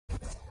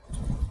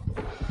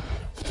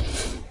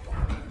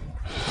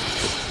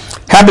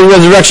Happy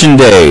Resurrection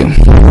Day.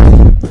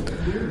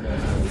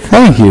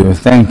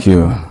 Thank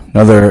you.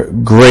 Another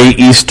great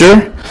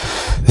Easter.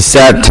 It's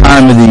that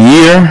time of the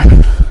year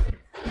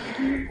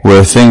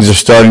where things are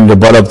starting to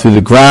bud up through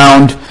the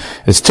ground.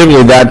 It's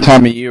typically that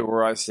time of year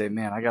where I say,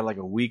 man, I got like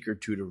a week or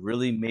two to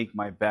really make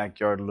my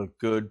backyard look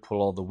good,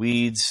 pull all the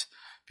weeds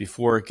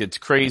before it gets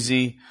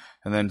crazy.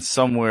 And then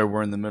somewhere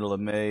we're in the middle of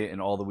May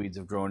and all the weeds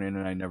have grown in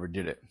and I never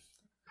did it.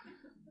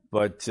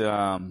 But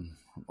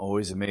I'm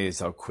always amazed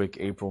how quick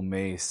April,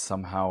 May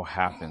somehow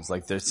happens.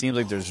 Like there seems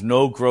like there's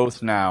no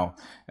growth now,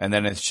 and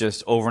then it's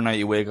just overnight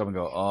you wake up and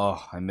go,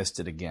 oh, I missed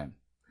it again.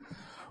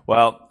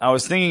 Well, I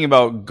was thinking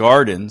about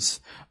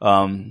gardens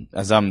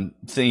as I'm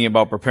thinking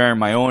about preparing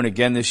my own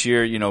again this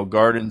year. You know,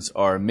 gardens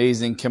are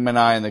amazing. Kim and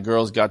I and the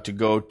girls got to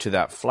go to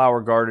that flower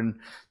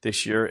garden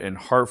this year in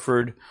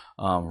Hartford.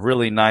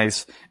 Really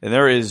nice. And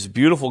there is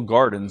beautiful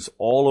gardens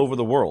all over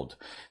the world.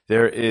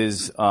 There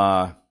is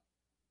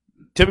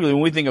typically,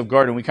 when we think of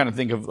garden, we kind of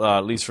think of,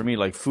 at least for me,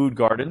 like food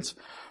gardens.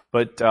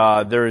 But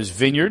there is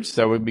vineyards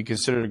that would be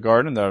considered a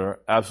garden that are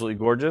absolutely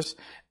gorgeous.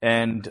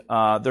 And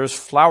there's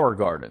flower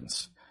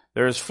gardens.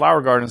 There's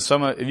flower gardens.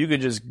 If you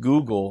could just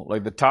Google,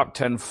 like the top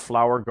 10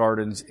 flower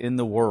gardens in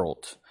the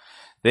world,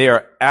 they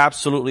are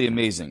absolutely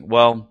amazing.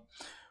 Well,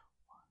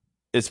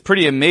 it's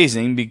pretty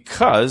amazing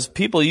because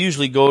people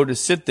usually go to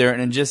sit there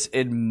and just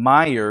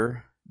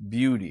admire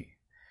beauty.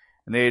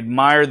 And they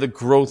admire the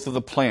growth of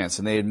the plants,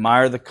 and they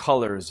admire the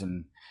colors,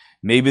 and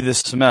maybe the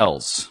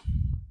smells.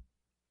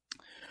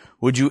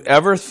 Would you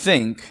ever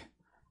think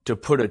to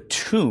put a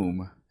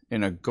tomb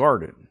in a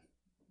garden?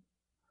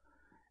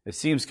 It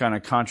seems kind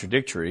of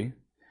contradictory.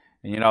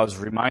 And yet I was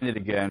reminded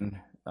again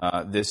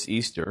this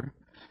Easter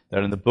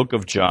that in the book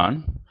of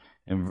John,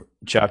 in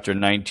chapter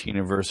 19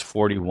 and verse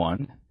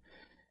 41,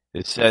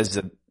 it says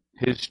that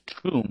his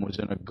tomb was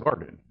in a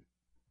garden.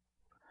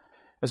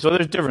 And so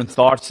there's different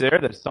thoughts there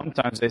that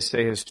sometimes they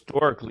say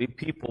historically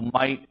people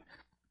might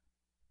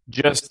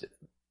just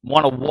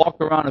want to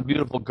walk around a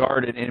beautiful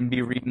garden and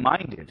be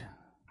reminded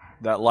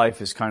that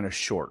life is kind of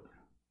short.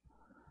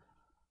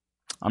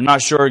 I'm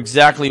not sure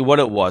exactly what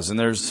it was, and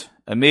there's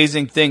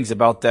amazing things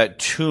about that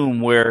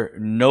tomb where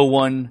no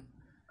one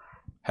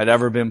had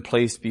ever been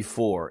placed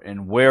before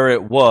and where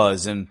it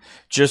was, and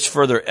just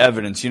further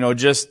evidence. You know,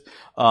 just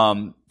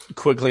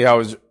quickly I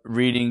was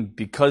reading,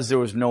 because there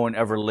was no one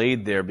ever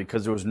laid there,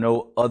 because there was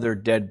no other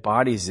dead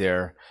bodies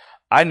there.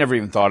 I never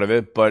even thought of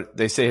it, but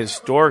they say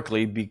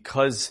historically,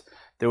 because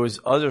there was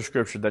other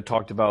scripture that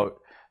talked about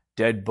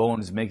dead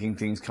bones making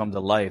things come to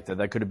life,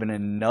 that could have been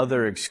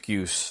another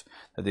excuse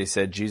that they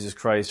said Jesus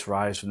Christ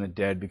rise from the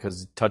dead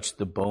because it touched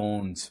the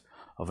bones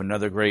of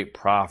another great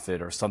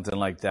prophet or something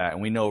like that.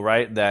 And we know,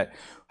 right, that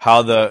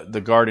how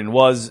the garden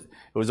was,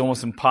 it was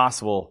almost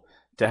impossible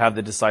to have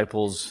the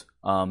disciples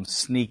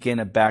sneak in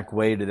a back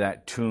way to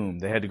that tomb.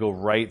 They had to go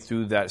right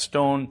through that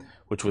stone,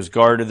 which was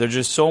guarded. There's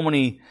just so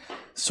many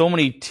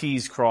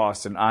T's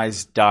crossed and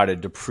I's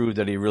dotted to prove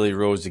that he really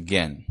rose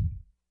again.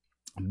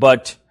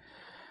 But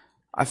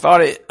I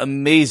thought it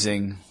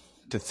amazing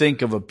to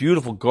think of a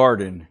beautiful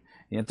garden,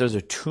 and yet there's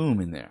a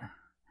tomb in there.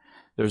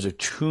 There's a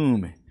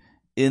tomb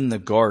in the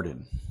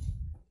garden.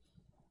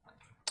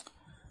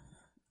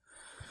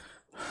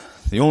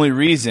 The only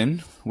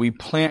reason we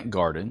plant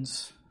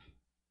gardens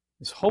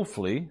is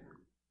hopefully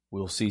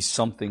we'll see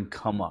something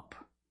come up.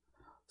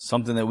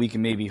 Something that we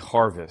can maybe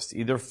harvest.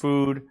 Either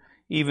food,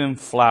 even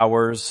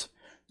flowers,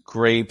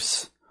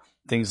 grapes,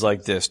 things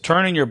like this.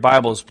 Turn in your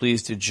Bibles,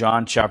 please, to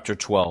John chapter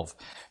 12.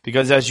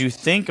 Because as you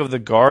think of the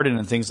garden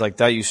and things like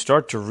that, you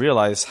start to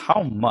realize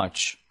how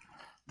much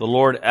the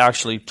Lord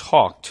actually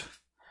talked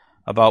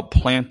about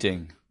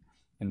planting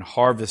and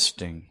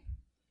harvesting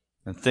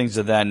and things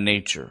of that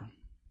nature.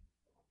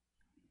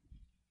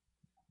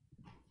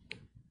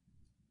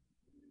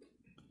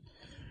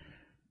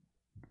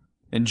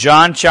 In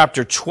John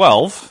chapter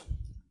 12,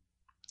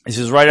 this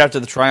is right after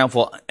the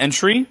triumphal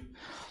entry.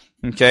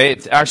 Okay,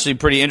 it's actually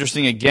pretty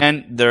interesting.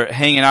 Again, they're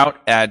hanging out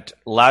at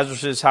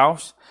Lazarus'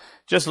 house.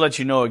 Just to let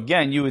you know,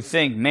 again, you would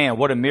think, man,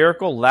 what a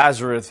miracle.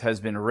 Lazarus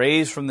has been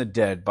raised from the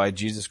dead by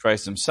Jesus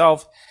Christ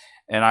himself.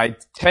 And I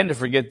tend to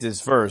forget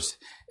this verse.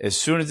 As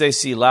soon as they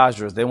see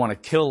Lazarus, they want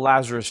to kill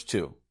Lazarus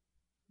too,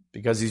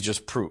 because he's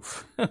just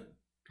proof.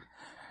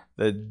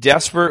 The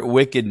desperate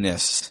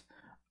wickedness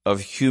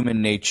of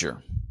human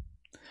nature.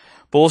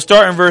 But we'll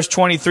start in verse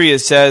 23. It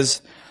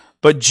says,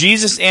 "But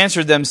Jesus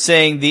answered them,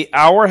 saying, The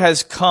hour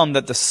has come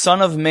that the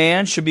Son of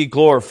Man should be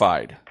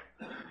glorified.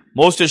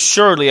 Most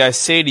assuredly, I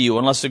say to you,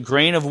 unless a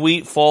grain of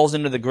wheat falls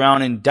into the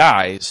ground and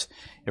dies,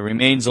 it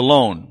remains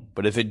alone.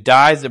 But if it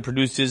dies, it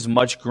produces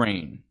much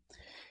grain.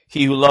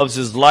 He who loves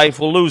his life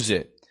will lose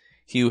it.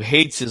 He who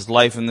hates his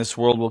life in this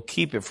world will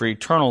keep it for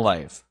eternal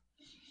life.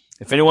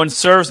 If anyone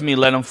serves me,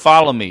 let him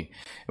follow me.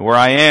 And where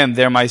I am,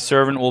 there my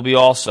servant will be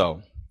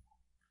also.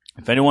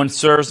 If anyone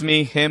serves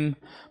me, him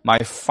my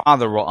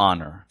Father will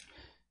honor.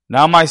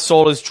 Now my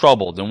soul is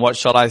troubled, and what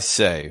shall I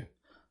say?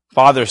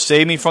 Father,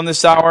 save me from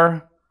this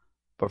hour.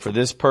 But for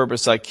this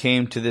purpose I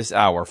came to this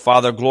hour.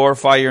 Father,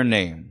 glorify your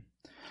name."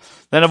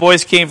 Then a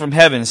voice came from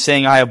heaven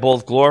saying, I have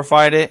both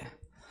glorified it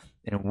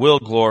and will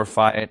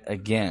glorify it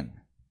again.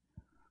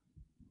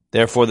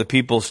 Therefore the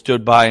people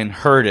stood by and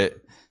heard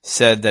it,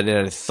 said that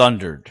it had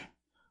thundered.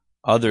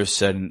 Others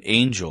said an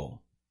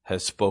angel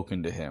has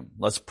spoken to him.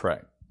 Let's pray.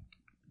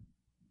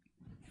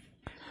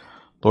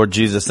 Lord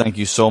Jesus, thank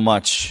you so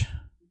much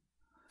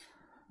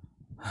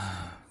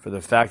for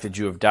the fact that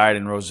you have died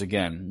and rose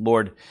again.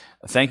 Lord,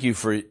 thank you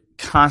for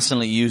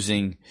constantly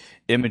using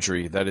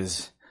imagery that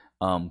is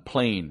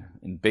plain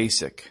and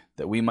basic,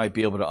 that we might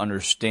be able to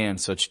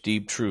understand such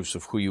deep truths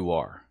of who you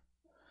are.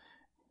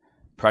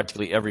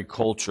 Practically every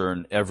culture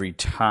and every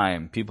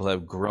time, people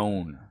have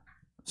grown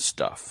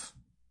stuff.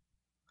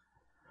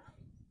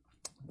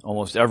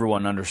 Almost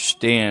everyone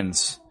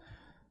understands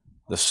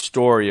the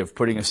story of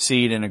putting a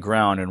seed in the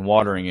ground and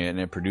watering it and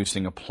it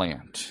producing a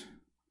plant.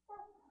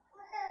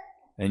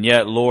 And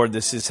yet, Lord,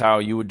 this is how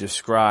you would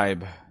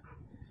describe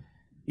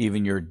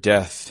even your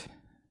death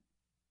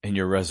and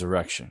your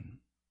resurrection.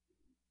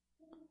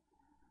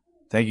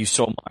 Thank you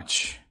so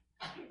much.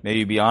 May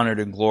you be honored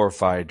and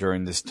glorified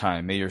during this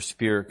time. May your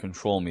Spirit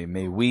control me.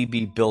 May we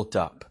be built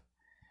up.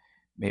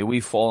 May we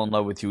fall in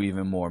love with you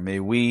even more. May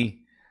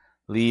we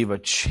leave a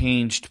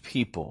changed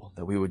people,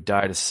 that we would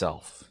die to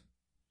self.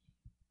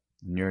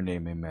 In your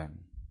name, amen.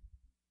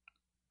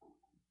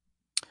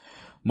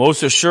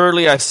 Most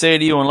assuredly, I say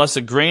to you, unless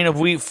a grain of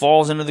wheat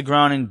falls into the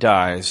ground and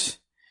dies,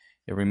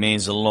 it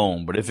remains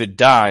alone. But if it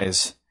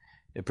dies,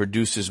 it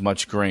produces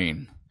much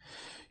grain.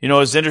 You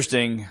know, it's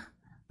interesting,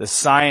 the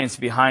science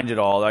behind it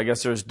all. I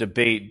guess there's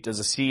debate. Does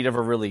a seed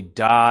ever really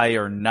die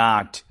or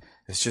not?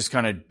 It's just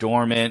kind of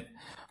dormant.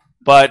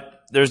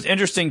 But there's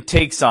interesting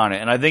takes on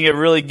it. And I think it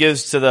really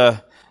gives to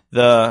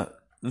the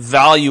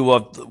value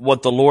of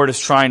what the Lord is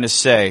trying to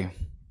say.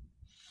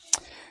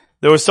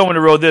 There was someone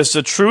who wrote this.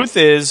 The truth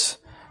is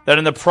that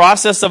in the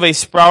process of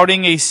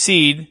sprouting a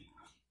seed,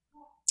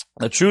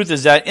 a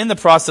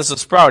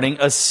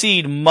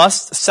seed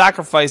must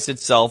sacrifice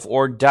itself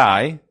or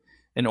die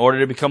in order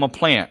to become a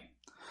plant.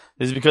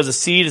 This is because a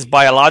seed is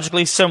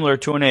biologically similar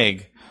to an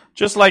egg.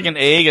 Just like an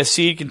egg, a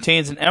seed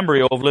contains an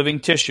embryo of living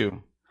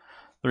tissue.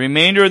 The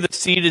remainder of the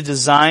seed is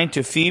designed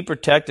to feed,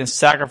 protect, and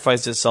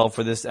sacrifice itself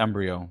for this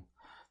embryo.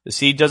 The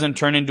seed doesn't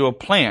turn into a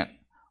plant,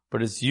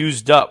 but is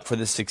used up for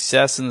the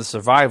success and the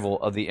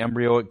survival of the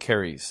embryo it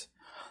carries.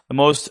 The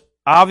most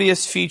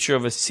obvious feature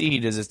of a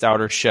seed is its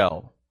outer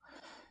shell.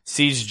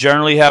 Seeds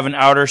generally have an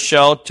outer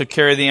shell to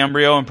carry the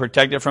embryo and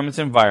protect it from its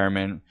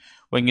environment.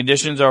 When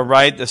conditions are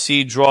right, the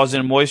seed draws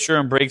in moisture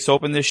and breaks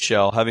open this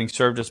shell. Having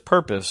served its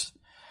purpose,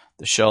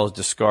 the shell is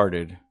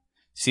discarded.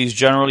 Seeds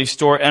generally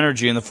store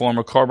energy in the form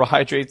of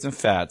carbohydrates and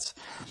fats.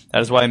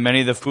 That is why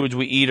many of the foods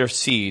we eat are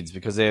seeds,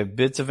 because they have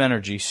bits of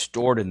energy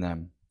stored in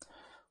them.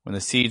 When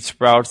the seed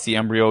sprouts, the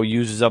embryo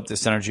uses up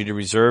this energy to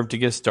reserve to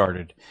get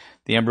started.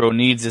 The embryo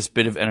needs this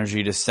bit of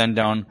energy to send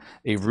down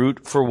a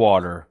root for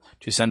water,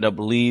 to send up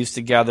leaves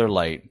to gather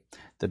light.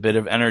 The bit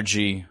of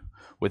energy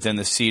within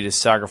the seed is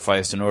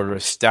sacrificed in order to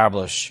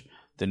establish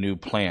the new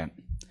plant.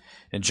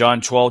 In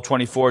John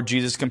 12:24,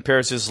 Jesus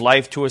compares his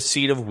life to a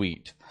seed of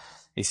wheat.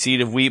 A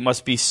seed of wheat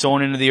must be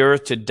sown into the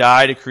earth to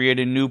die to create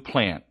a new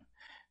plant,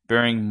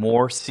 bearing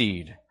more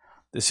seed.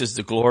 This is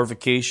the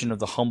glorification of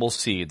the humble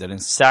seed, that in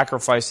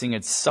sacrificing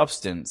its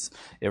substance,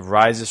 it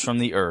rises from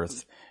the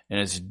earth. In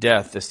its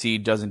death, the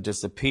seed doesn't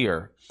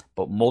disappear,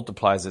 but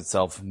multiplies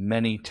itself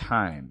many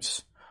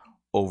times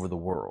over the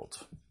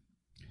world.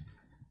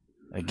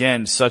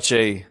 Again, such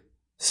a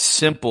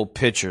simple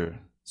picture,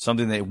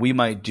 something that we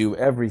might do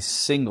every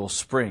single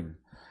spring,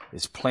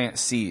 is plant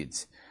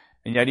seeds.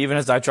 And yet, even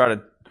as I try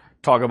to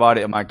talk about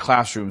it in my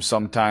classroom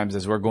sometimes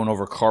as we're going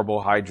over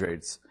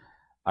carbohydrates,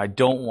 I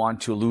don't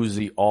want to lose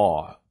the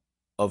awe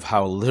of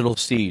how little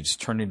seeds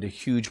turn into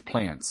huge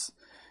plants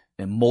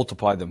and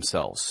multiply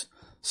themselves,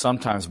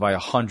 sometimes by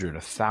 100,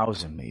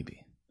 1,000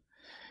 maybe.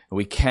 And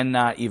we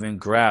cannot even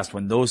grasp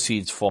when those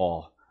seeds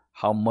fall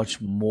how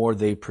much more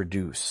they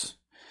produce.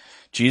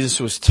 Jesus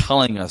was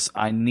telling us,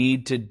 I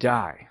need to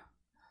die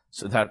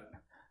so that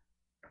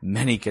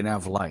many can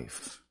have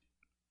life.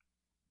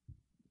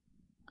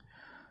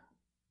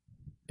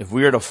 If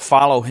we are to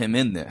follow him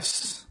in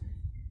this,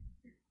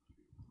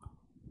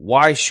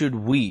 why should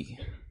we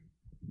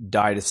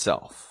die to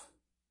self?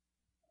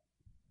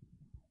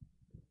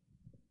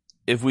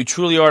 If we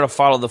truly are to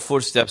follow the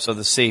footsteps of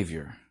the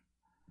Savior,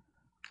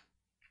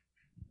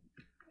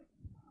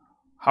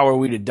 how are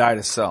we to die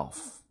to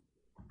self?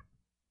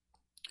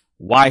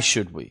 Why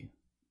should we?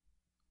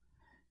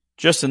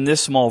 Just in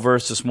this small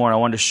verse this morning, I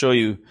want to show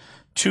you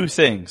two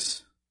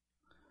things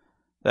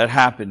that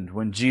happened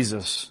when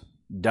Jesus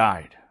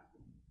died.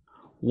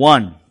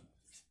 One,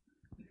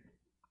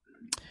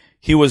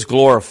 he was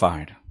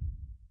glorified.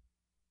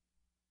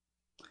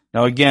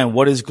 Now again,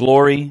 what is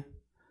glory?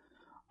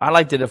 I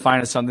like to define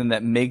it as something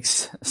that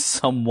makes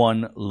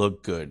someone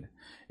look good.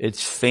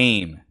 It's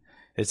fame.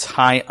 It's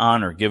high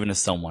honor given to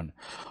someone.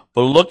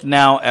 But look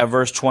now at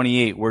verse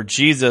 28, where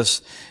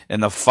Jesus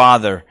and the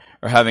Father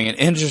are having an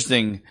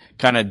interesting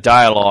kind of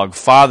dialogue.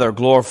 Father,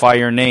 glorify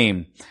your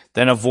name.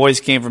 Then a voice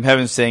came from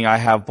heaven saying, I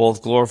have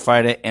both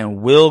glorified it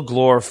and will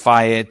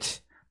glorify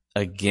it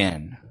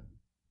again.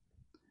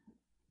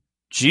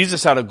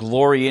 Jesus had a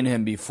glory in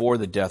him before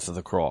the death of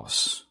the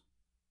cross.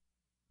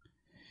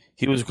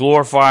 He was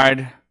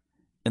glorified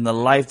in the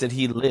life that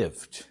he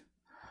lived.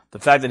 The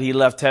fact that he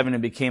left heaven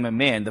and became a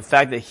man. The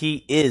fact that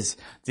he is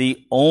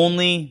the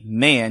only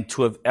man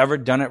to have ever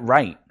done it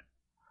right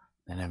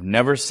and have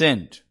never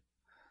sinned.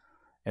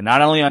 And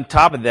not only on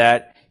top of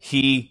that,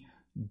 he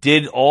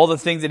did all the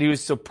things that he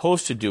was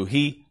supposed to do.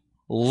 He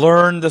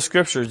learned the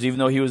scriptures, even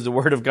though he was the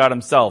Word of God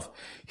himself.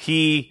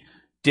 He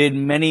did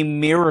many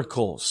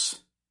miracles.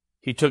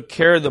 He took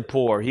care of the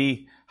poor.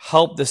 He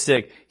helped the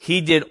sick.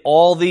 He did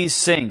all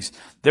these things.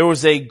 There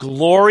was a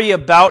glory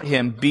about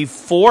him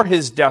before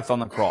his death on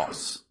the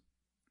cross.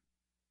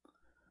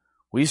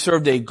 We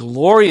served a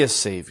glorious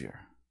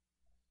Savior.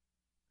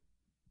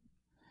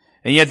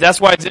 And yet that's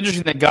why it's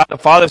interesting that God the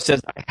Father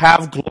says, I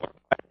have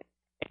glorified it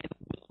and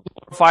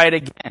will glorify it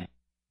again.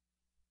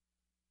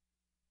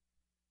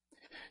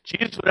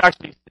 Jesus would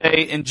actually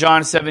say in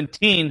John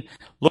 17,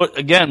 Lord,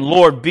 again,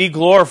 Lord, be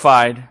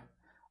glorified.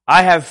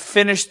 I have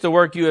finished the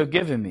work you have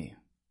given me.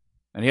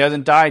 And he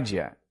hasn't died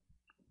yet.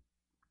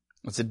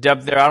 It's a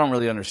depth there I don't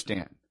really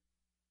understand.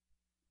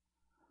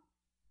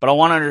 But I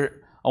wanted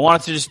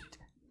to just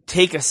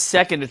take a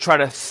second to try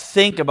to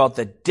think about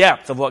the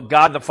depth of what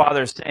God the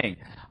Father is saying.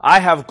 I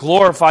have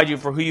glorified you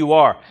for who you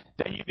are.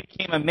 That you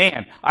became a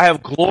man. I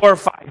have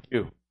glorified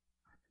you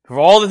for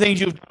all the things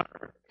you've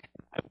done.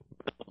 I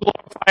will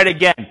glorify it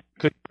again.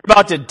 Because you're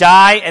about to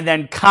die and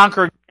then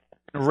conquer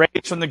and raise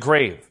from the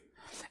grave.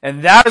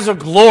 And that is a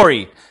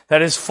glory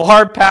that is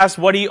far past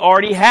what he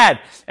already had.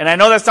 And I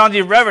know that sounds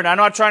irreverent. I'm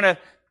not trying to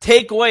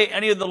take away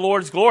any of the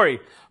Lord's glory.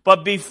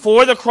 But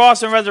before the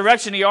cross and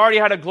resurrection, he already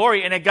had a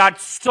glory. And it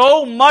got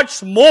so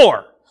much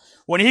more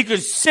when he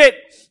could sit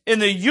in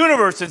the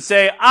universe and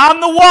say, I'm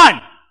the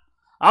one.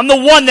 I'm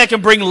the one that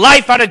can bring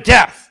life out of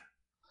death.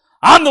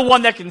 I'm the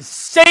one that can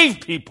save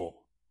people.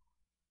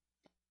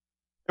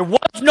 There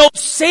was no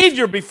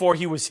Savior before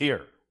he was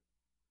here.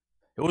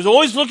 It was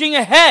always looking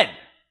ahead.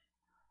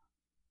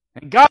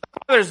 And God the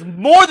Father is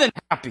more than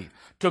happy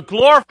to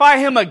glorify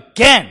him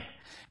again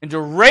and to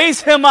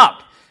raise him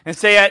up and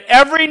say at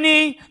every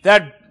knee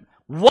that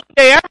one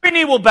day every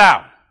knee will bow.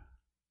 I'm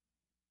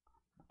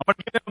going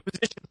to give him a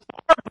position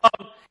far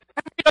above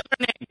every other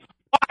name.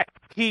 Why?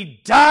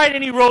 He died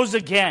and he rose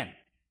again.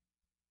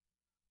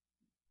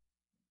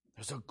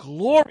 There's a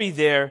glory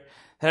there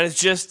that is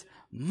just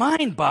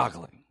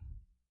mind-boggling.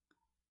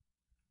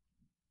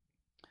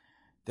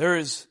 There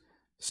is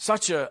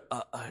such all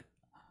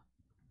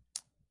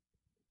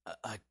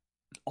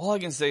I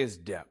can say is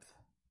depth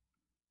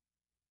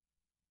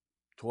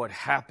to what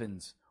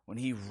happens when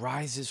he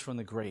rises from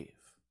the grave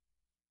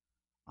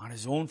on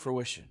his own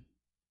fruition.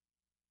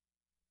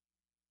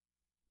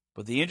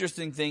 But the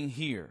interesting thing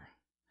here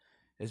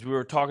is we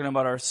were talking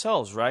about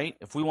ourselves, right?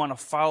 If we want to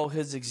follow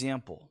his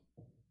example,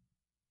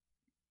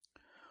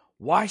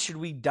 why should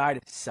we die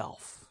to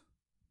self?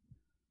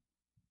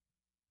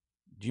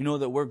 Do you know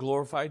that we're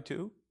glorified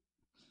too?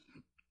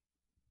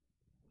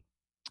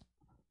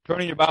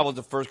 Turning your Bible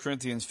to 1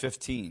 Corinthians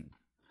 15,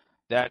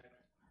 that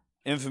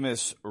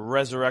infamous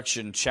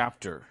resurrection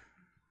chapter.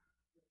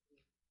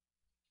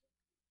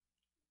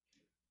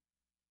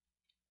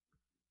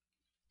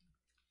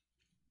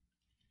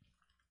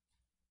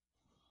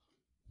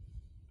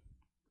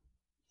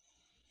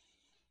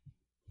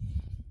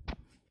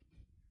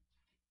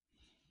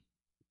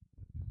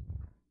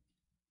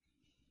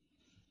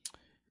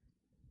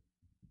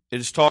 It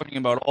is talking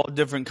about all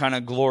different kind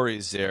of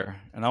glories there.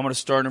 And I'm going to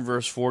start in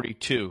verse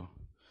 42.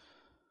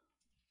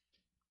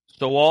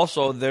 So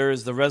also there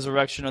is the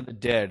resurrection of the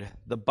dead.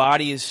 The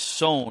body is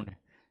sown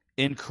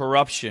in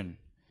corruption.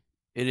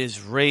 It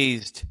is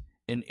raised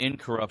in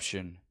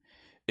incorruption.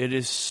 It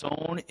is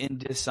sown in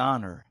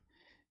dishonor.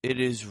 It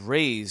is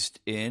raised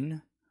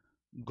in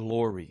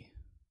glory.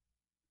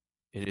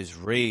 It is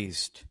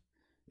raised.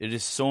 It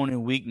is sown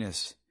in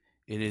weakness.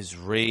 It is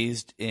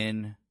raised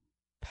in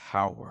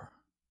power.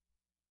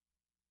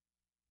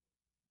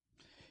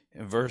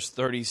 In verse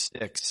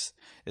 36,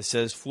 it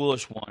says,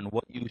 Foolish one,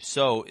 what you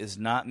sow is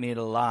not made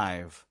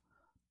alive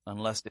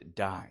unless it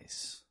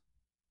dies.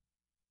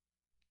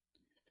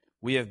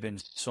 We have been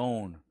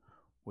sown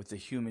with the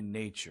human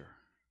nature.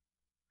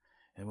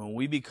 And when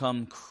we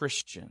become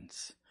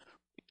Christians,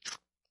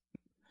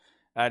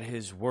 at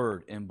his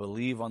word and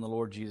believe on the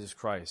Lord Jesus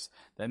Christ,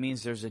 that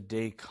means there's a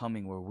day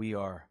coming where we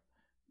are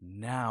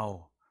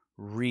now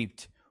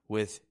reaped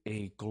with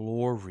a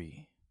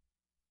glory.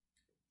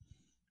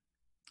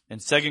 In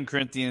 2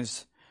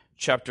 Corinthians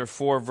chapter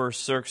 4, verse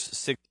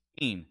 16,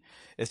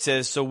 it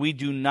says, So we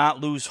do not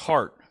lose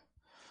heart.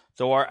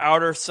 Though our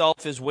outer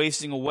self is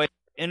wasting away,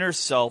 our inner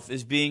self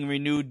is being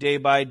renewed day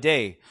by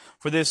day.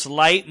 For this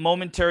light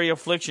momentary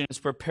affliction is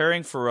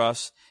preparing for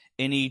us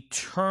an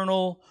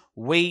eternal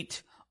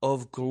weight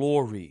of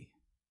glory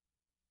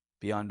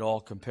beyond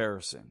all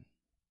comparison.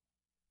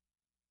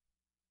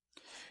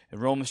 In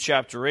Romans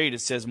chapter 8,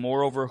 it says,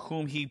 moreover,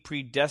 whom he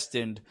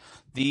predestined,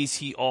 these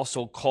he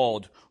also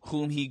called.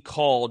 Whom he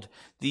called,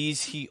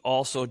 these he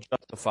also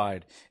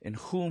justified. And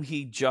whom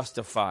he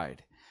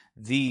justified,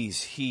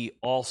 these he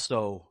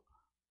also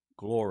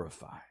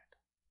glorified.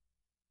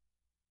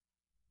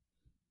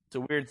 It's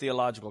a weird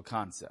theological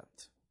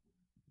concept.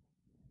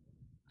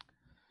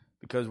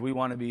 Because we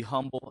want to be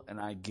humble, and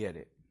I get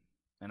it.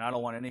 And I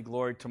don't want any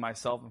glory to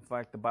myself. In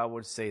fact, the Bible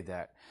would say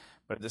that.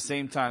 But at the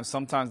same time,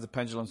 sometimes the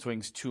pendulum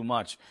swings too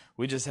much.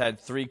 We just had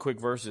 3 quick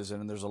verses,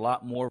 and there's a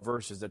lot more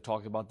verses that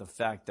talk about the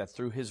fact that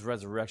through his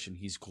resurrection,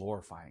 he's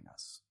glorifying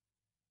us.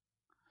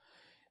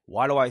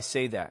 Why do I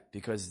say that?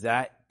 Because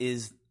that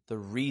is the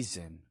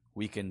reason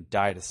we can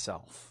die to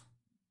self.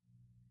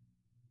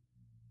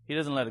 He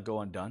doesn't let it go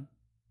undone.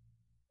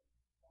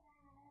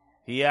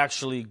 He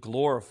actually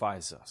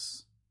glorifies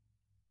us.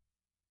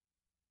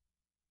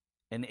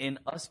 And in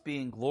us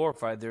being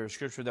glorified, there is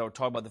scripture that will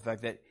talk about the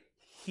fact that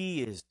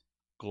he is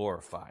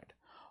glorified.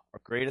 Our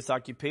greatest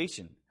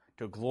occupation,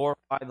 to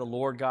glorify the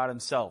Lord God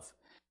himself.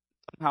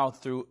 Somehow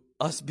through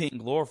us being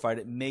glorified,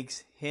 it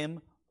makes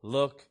him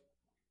look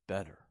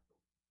better.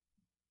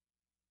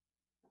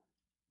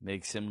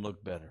 Makes him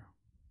look better.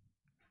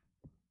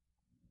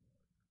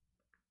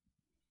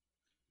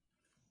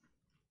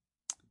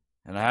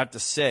 And I have to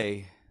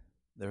say,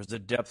 there's a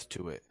depth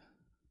to it.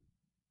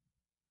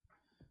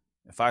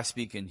 If I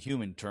speak in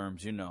human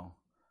terms, when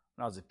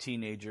I was a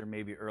teenager,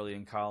 maybe early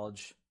in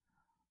college,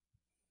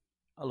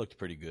 I looked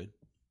pretty good.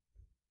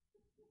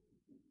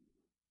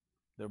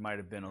 There might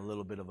have been a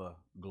little bit of a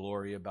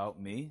glory about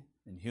me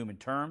in human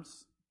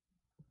terms.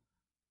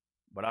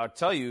 But I'll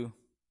tell you,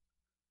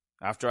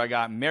 after I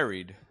got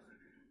married,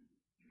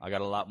 I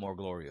got a lot more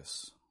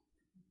glorious.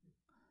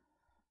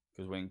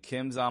 Because when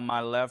Kim's on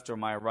my left or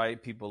my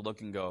right, people look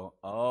and go,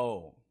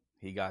 oh,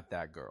 he got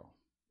that girl.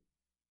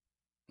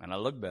 And I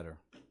look better.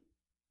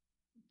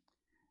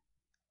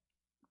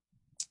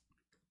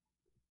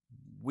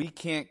 We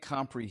can't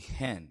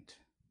comprehend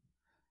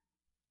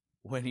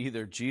when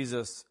either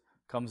Jesus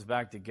comes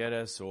back to get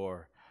us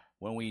or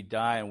when we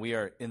die and we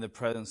are in the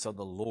presence of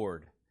the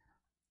Lord,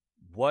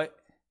 what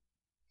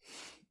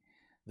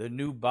the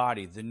new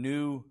body, the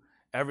new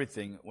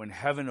everything, when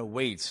heaven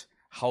awaits,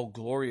 how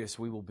glorious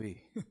we will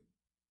be.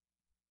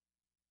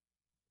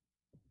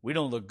 We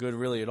don't look good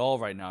really at all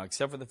right now,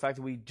 except for the fact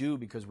that we do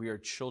because we are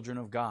children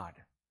of God.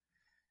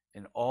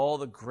 And all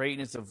the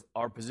greatness of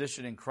our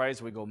position in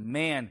Christ, we go,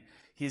 man,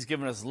 he's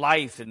given us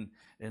life and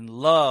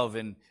love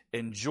and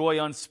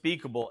joy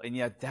unspeakable. And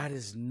yet that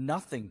is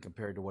nothing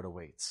compared to what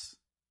awaits.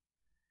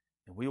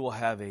 And we will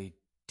have a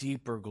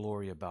deeper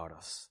glory about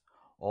us,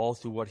 all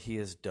through what he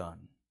has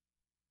done.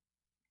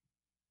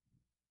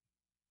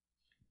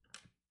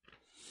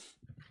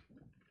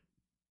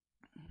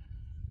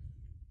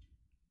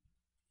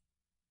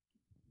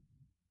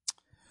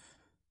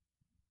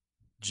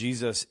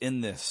 Jesus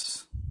in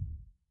this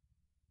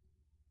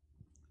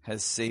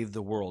has saved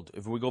the world.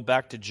 If we go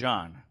back to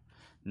John,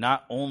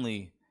 not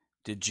only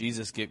did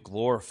Jesus get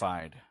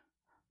glorified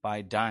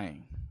by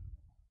dying,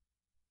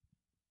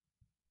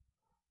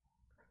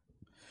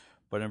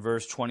 but in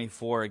verse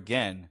 24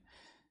 again,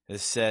 it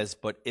says,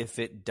 but if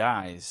it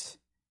dies,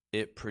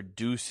 it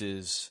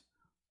produces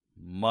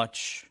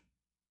much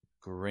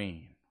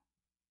grain.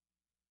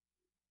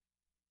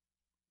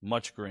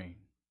 Much grain.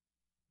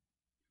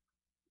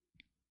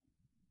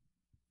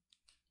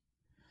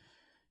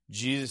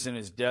 Jesus in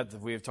his death,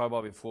 if we have talked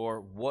about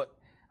before,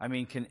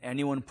 can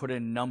anyone put a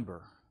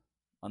number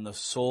on the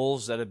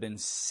souls that have been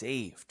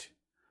saved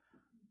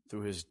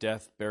through his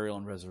death, burial,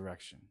 and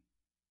resurrection?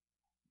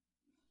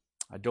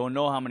 I don't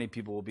know how many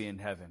people will be in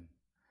heaven.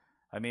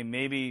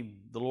 Maybe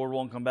the Lord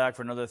won't come back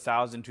for another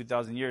 1,000,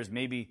 2,000 years.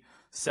 Maybe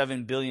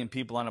 7 billion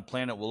people on a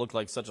planet will look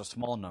like such a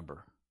small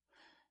number.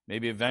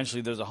 Maybe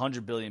eventually there's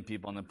 100 billion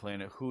people on the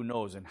planet. Who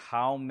knows? And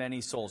how many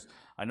souls?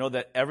 I know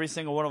that every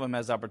single one of them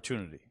has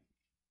opportunity.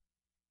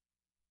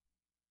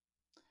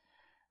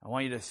 I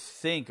want you to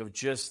think of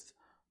just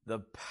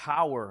the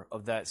power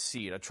of that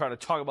seed. I try to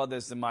talk about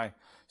this in my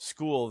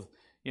school.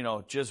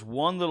 Just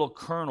one little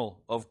kernel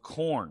of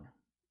corn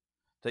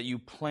that you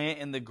plant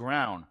in the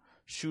ground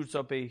shoots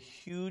up a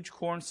huge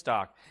corn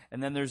stalk.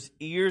 And then there's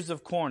ears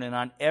of corn. And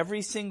on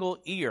every single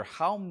ear,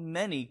 how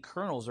many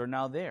kernels are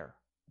now there?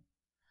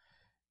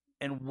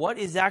 And what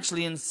is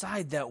actually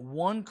inside that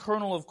one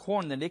kernel of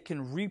corn that it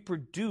can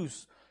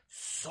reproduce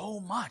so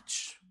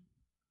much?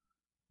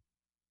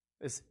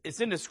 It's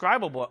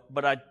indescribable,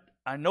 but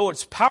I know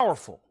it's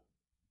powerful.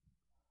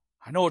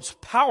 I know it's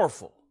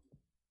powerful.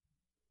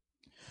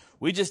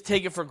 We just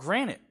take it for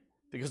granted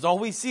because all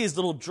we see is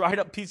little dried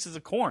up pieces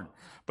of corn.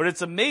 But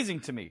it's amazing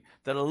to me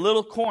that a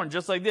little corn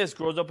just like this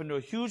grows up into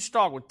a huge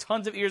stalk with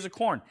tons of ears of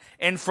corn.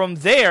 And from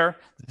there,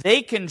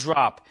 they can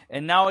drop.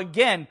 And now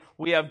again,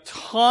 we have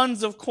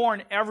tons of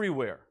corn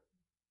everywhere.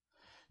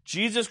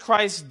 Jesus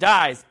Christ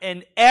dies,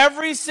 and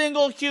every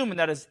single human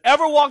that has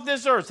ever walked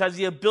this earth has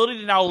the ability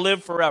to now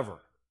live forever.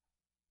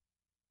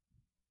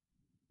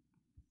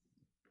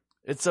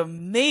 It's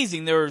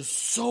amazing. There is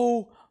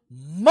so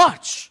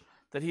much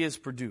that he has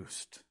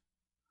produced.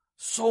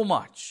 So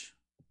much.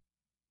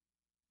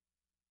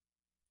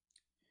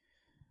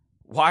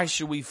 Why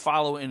should we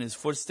follow in his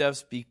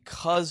footsteps?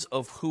 Because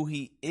of who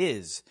he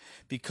is.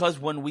 Because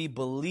when we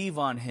believe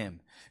on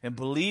him and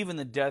believe in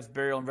the death,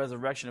 burial, and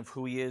resurrection of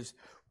who he is,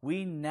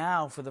 we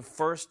now, for the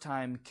first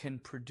time, can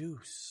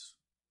produce.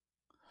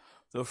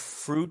 The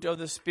fruit of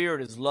the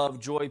Spirit is love,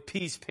 joy,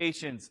 peace,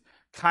 patience,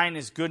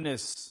 kindness,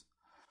 goodness,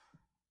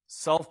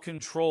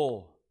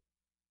 self-control.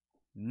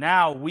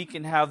 Now we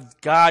can have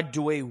God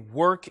do a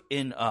work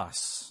in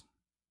us.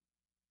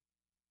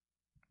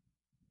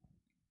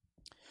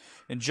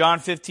 In John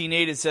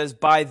 15:8 it says,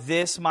 "By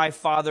this my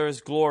Father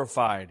is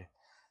glorified,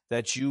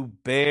 that you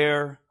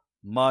bear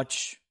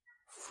much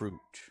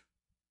fruit."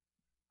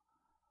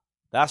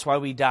 That's why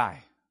we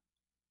die.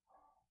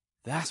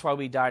 That's why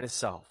we die to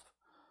self.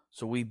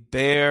 So we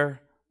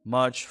bear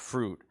much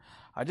fruit.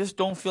 I just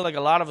don't feel like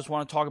a lot of us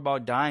want to talk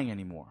about dying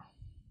anymore.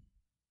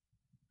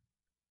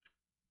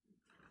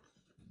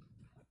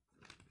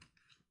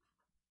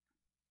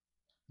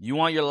 You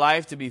want your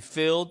life to be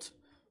filled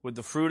with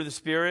the fruit of the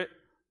Spirit?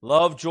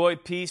 Love, joy,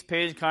 peace,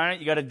 patience, kindness.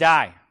 You got to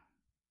die.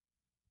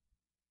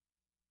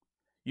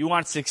 You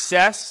want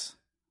success?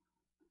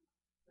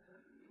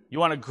 You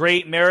want a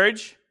great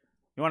marriage?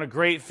 You want a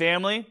great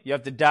family? You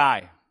have to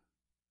die.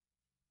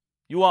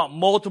 You want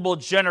multiple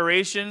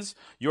generations,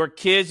 your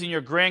kids and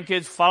your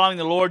grandkids following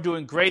the Lord,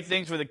 doing great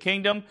things for the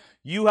kingdom?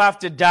 You have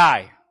to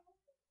die.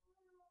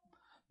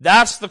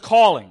 That's the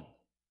calling.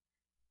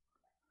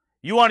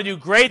 You want to do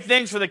great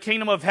things for the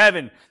kingdom of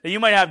heaven, that you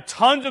might have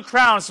tons of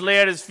crowns to lay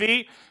at his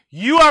feet?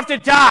 You have to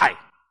die.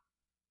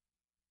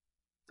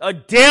 A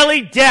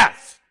daily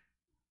death.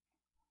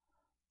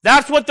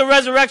 That's what the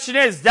resurrection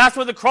is. That's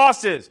what the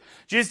cross is.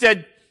 Jesus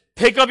said,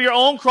 pick up your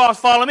own cross,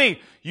 follow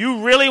me.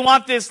 You really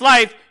want this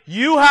life,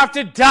 you have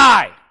to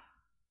die.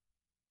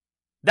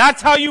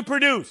 That's how you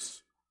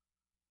produce.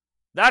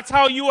 That's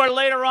how you are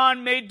later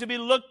on made to be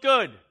look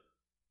good.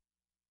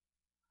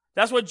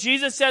 That's what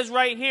Jesus says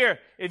right here.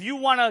 If you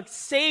want to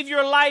save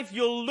your life,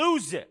 you'll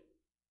lose it.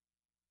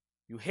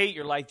 You hate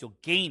your life, you'll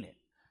gain it.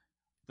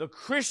 The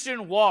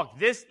Christian walk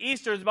this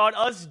Easter is about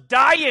us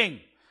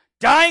dying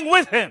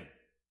with him.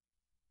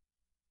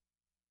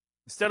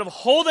 Instead of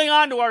holding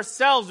on to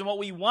ourselves and what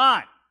we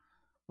want,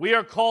 we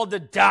are called to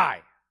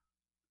die.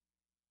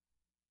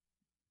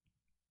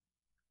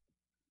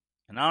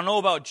 And I don't know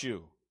about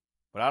you,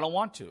 but I don't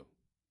want to.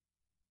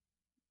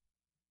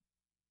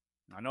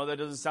 I know that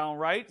doesn't sound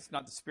right. It's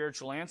not the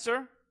spiritual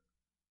answer.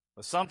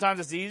 But sometimes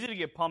it's easy to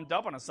get pumped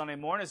up on a Sunday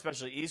morning,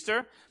 especially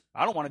Easter.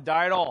 I don't want to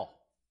die at all.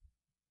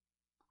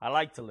 I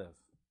like to live.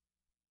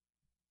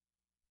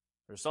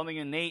 There's something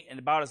innate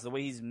about us, the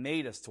way he's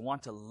made us, to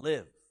want to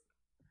live,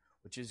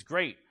 which is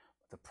great.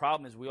 But the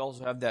problem is we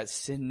also have that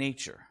sin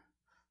nature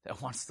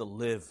that wants to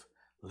live.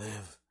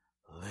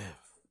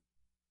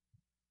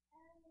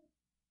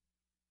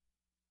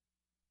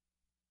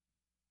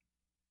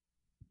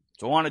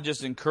 So I want to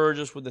just encourage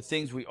us with the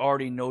things we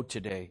already know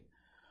today.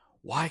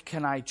 Why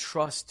can I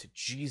trust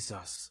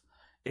Jesus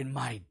in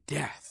my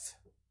death?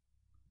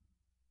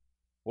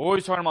 We're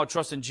always talking about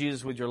trusting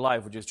Jesus with your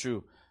life, which is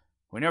true.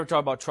 We never talk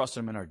about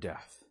trusting him in our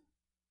death.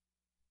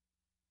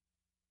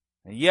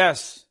 And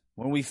yes,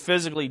 when we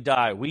physically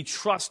die, we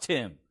trust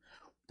him.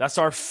 That's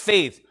our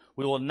faith.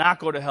 We will not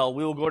go to hell.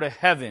 We will go to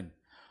heaven.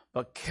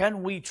 But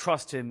can we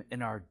trust him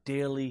in our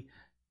daily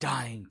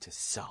dying to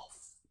self?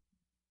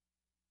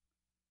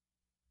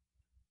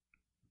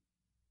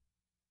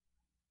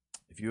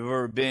 If you've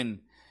ever been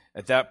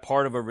at that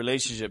part of a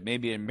relationship,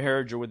 maybe in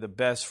marriage or with a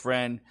best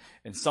friend,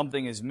 and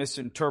something is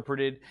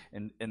misinterpreted,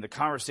 and the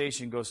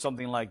conversation goes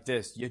something like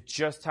this: you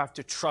just have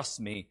to trust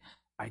me.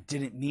 I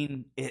didn't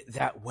mean it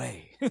that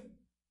way.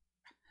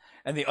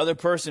 And the other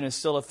person is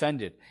still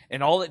offended.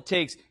 And all it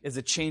takes is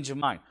a change of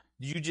mind.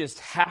 You just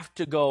have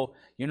to go,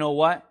 you know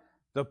what?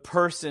 The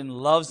person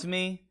loves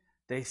me.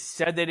 They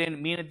said they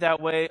didn't mean it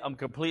that way. I'm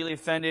completely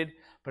offended.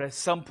 But at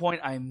some point,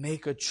 I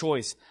make a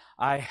choice.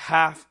 I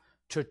have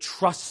to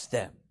trust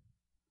them,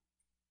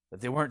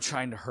 that they weren't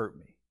trying to hurt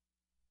me.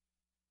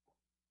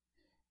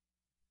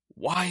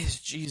 Why is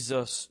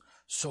Jesus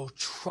so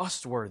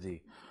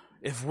trustworthy?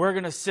 If we're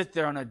going to sit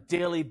there on a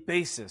daily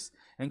basis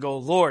and go,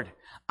 Lord,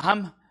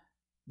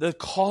 the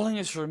calling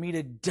is for me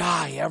to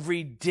die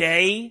every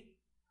day.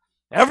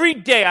 Every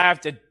day I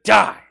have to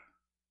die.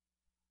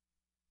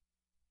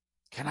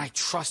 Can I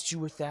trust you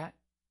with that?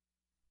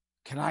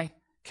 Can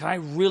I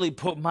really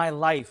put my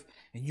life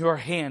in your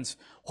hands?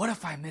 What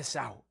if I miss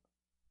out?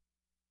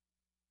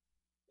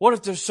 What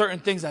if there's certain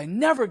things I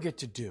never get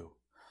to do?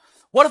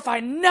 What if I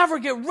never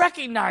get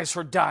recognized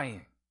for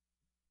dying?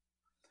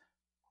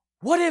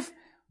 What if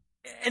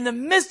in the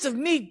midst of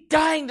me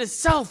dying to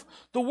self,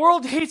 the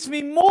world hates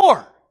me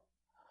more?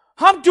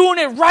 I'm doing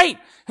it right,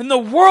 and the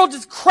world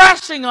is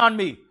crashing on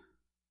me.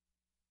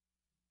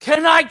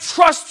 Can I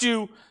trust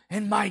you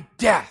in my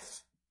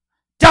death?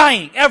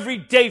 Dying every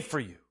day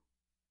for you.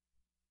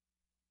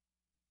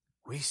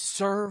 We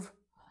serve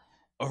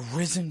a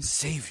risen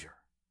Savior.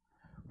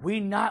 We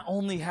not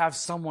only have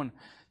someone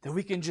that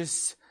we can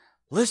just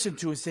listen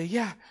to and say,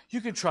 yeah, you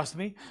can trust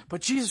me.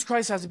 But Jesus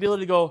Christ has the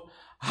ability to go,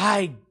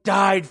 I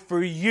died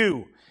for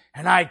you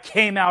and I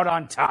came out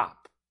on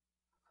top.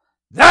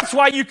 That's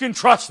why you can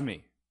trust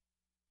me.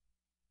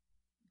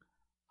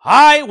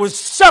 I was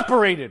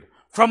separated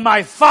from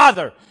my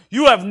Father.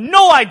 You have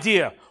no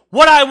idea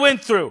what I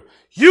went through.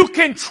 You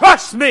can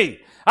trust me.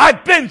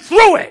 I've been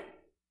through it.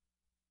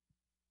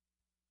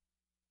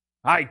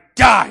 I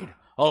died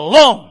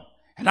alone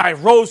and I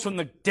rose from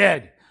the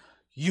dead.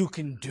 You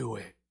can do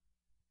it.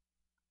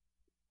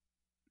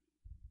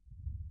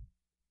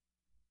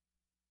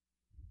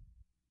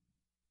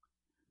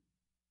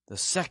 The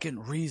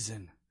second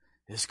reason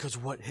is because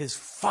what his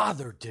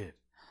Father did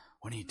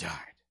when he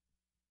died.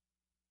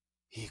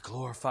 He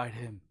glorified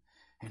him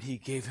and he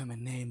gave him a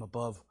name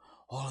above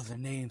all of the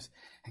names.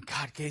 And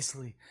God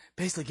basically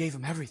gave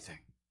him everything.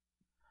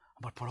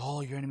 I'm going to put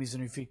all your enemies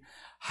under your feet.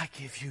 I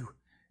give you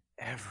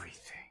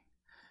everything.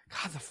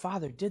 God the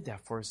Father did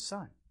that for his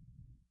Son.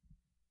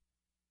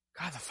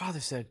 God the Father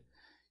said,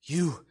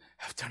 you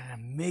have done an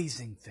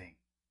amazing thing.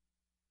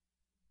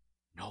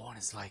 No one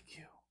is like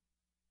you.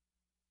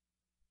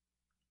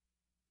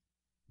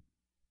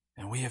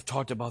 And we have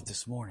talked about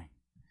this morning.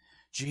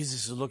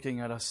 Jesus is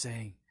looking at us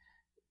saying,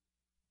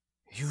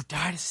 you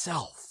die to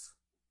self.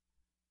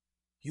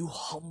 You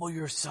humble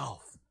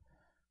yourself.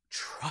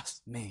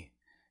 Trust me,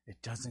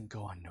 it doesn't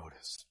go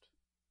unnoticed.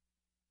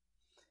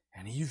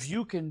 And if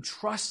you can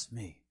trust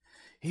me,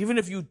 even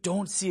if you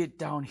don't see it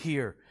down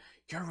here,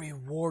 your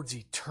rewards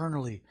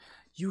eternally,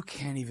 you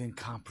can't even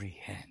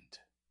comprehend.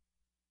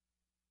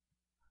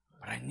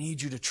 But I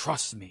need you to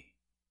trust me.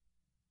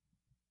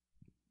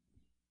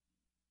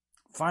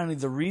 Finally,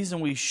 the reason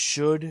we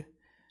should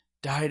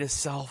die to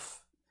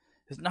self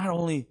is not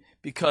only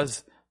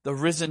because the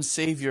risen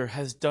Savior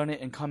has done it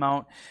and come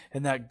out,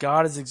 and that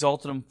God has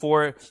exalted him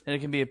for it, and it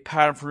can be a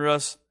pattern for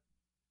us.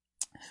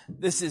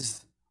 This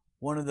is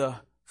one of the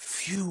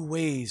few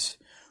ways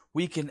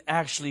we can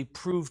actually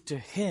prove to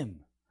him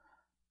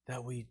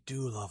that we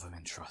do love him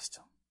and trust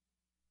him.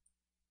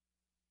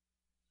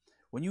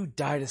 When you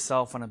die to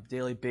self on a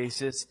daily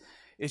basis,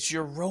 it's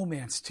your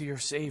romance to your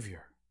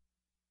Savior.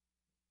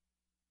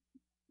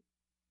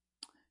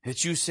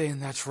 It's you saying,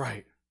 that's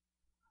right.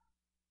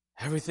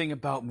 Everything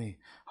about me,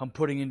 I'm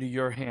putting into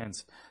your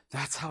hands.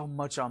 That's how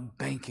much I'm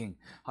banking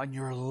on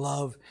your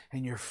love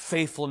and your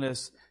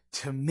faithfulness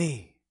to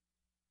me.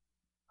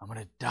 I'm going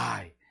to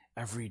die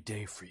every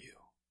day for you.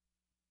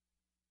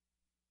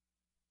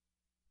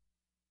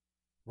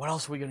 What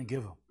else are we going to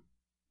give him?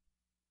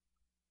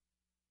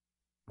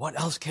 What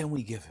else can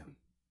we give him?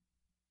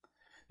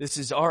 This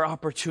is our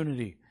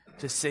opportunity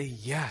to say,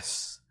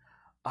 yes,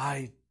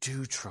 I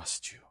do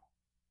trust you.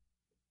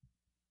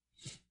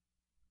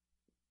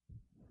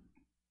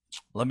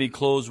 Let me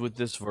close with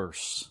this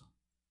verse.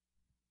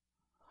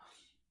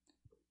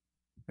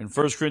 In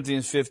 1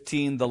 Corinthians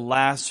 15, the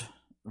last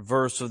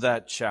verse of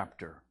that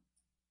chapter.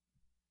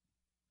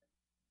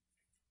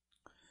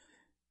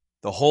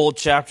 The whole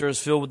chapter is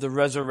filled with the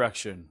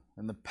resurrection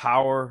and the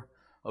power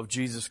of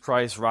Jesus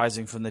Christ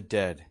rising from the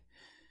dead.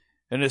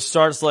 And it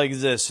starts like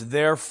this,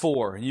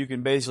 therefore, and you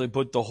can basically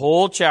put the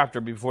whole chapter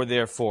before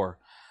therefore.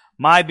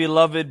 My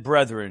beloved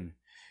brethren,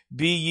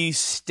 be ye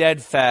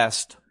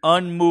steadfast,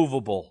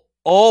 unmovable,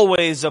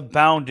 always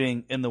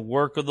abounding in the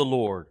work of the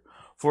Lord,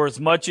 for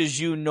as much as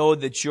you know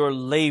that your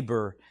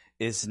labor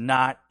is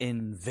not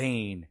in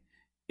vain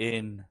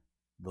in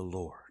the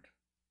Lord.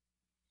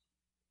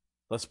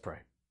 Let's pray.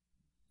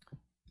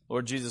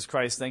 Lord Jesus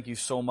Christ, thank you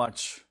so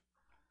much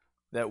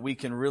that we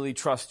can really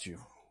trust you.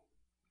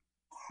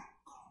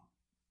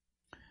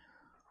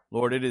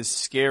 Lord, it is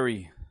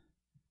scary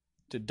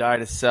to die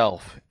to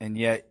self, and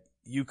yet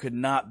you could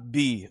not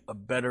be a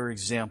better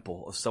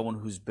example of someone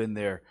who's been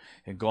there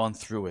and gone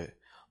through it.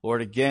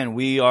 Lord, again,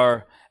 we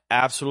are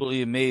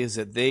absolutely amazed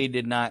that they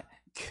did not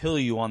kill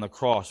you on the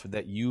cross, but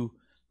that you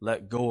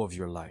let go of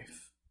your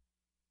life.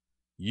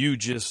 You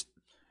just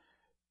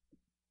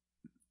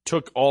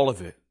took all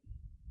of it,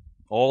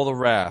 all the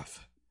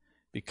wrath,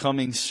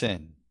 becoming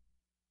sin,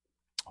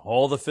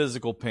 all the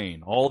physical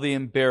pain, all the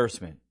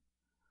embarrassment,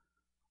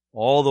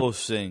 all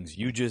those things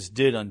you just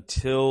did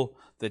until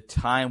the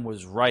time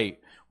was right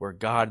where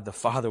God the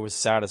Father was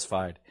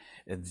satisfied,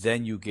 and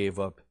then you gave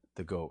up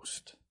the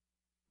ghost.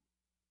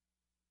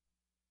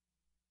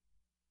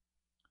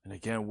 And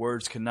again,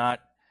 words cannot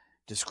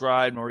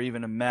describe nor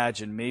even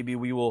imagine. Maybe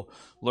we will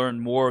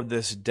learn more of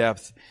this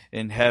depth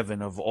in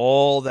heaven of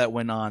all that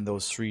went on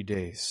those 3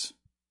 days.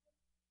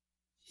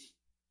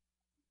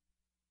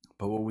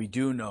 But what we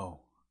do know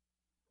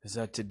is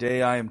that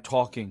today I am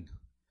talking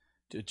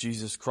to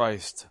Jesus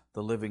Christ,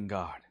 the living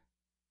God.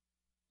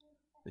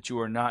 That you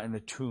are not in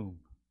a tomb.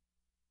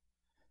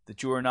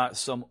 That you are not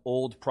some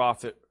old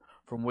prophet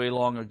from way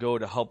long ago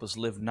to help us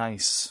live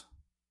nice.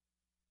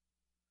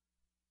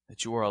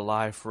 That you are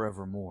alive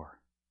forevermore.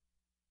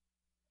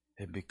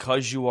 And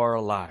because you are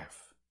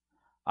alive,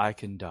 I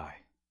can die.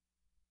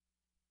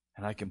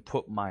 And I can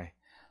put my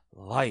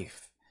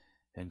life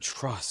and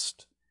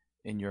trust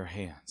in your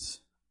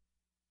hands.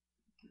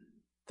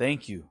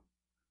 Thank you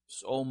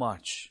so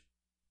much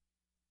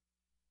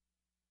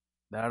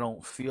that I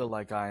don't feel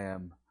like I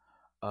am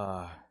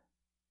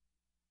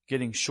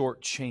getting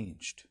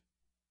shortchanged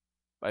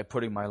by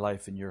putting my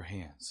life in your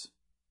hands.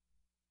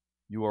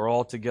 You are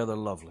altogether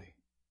lovely.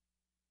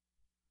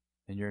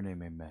 In your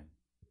name, amen.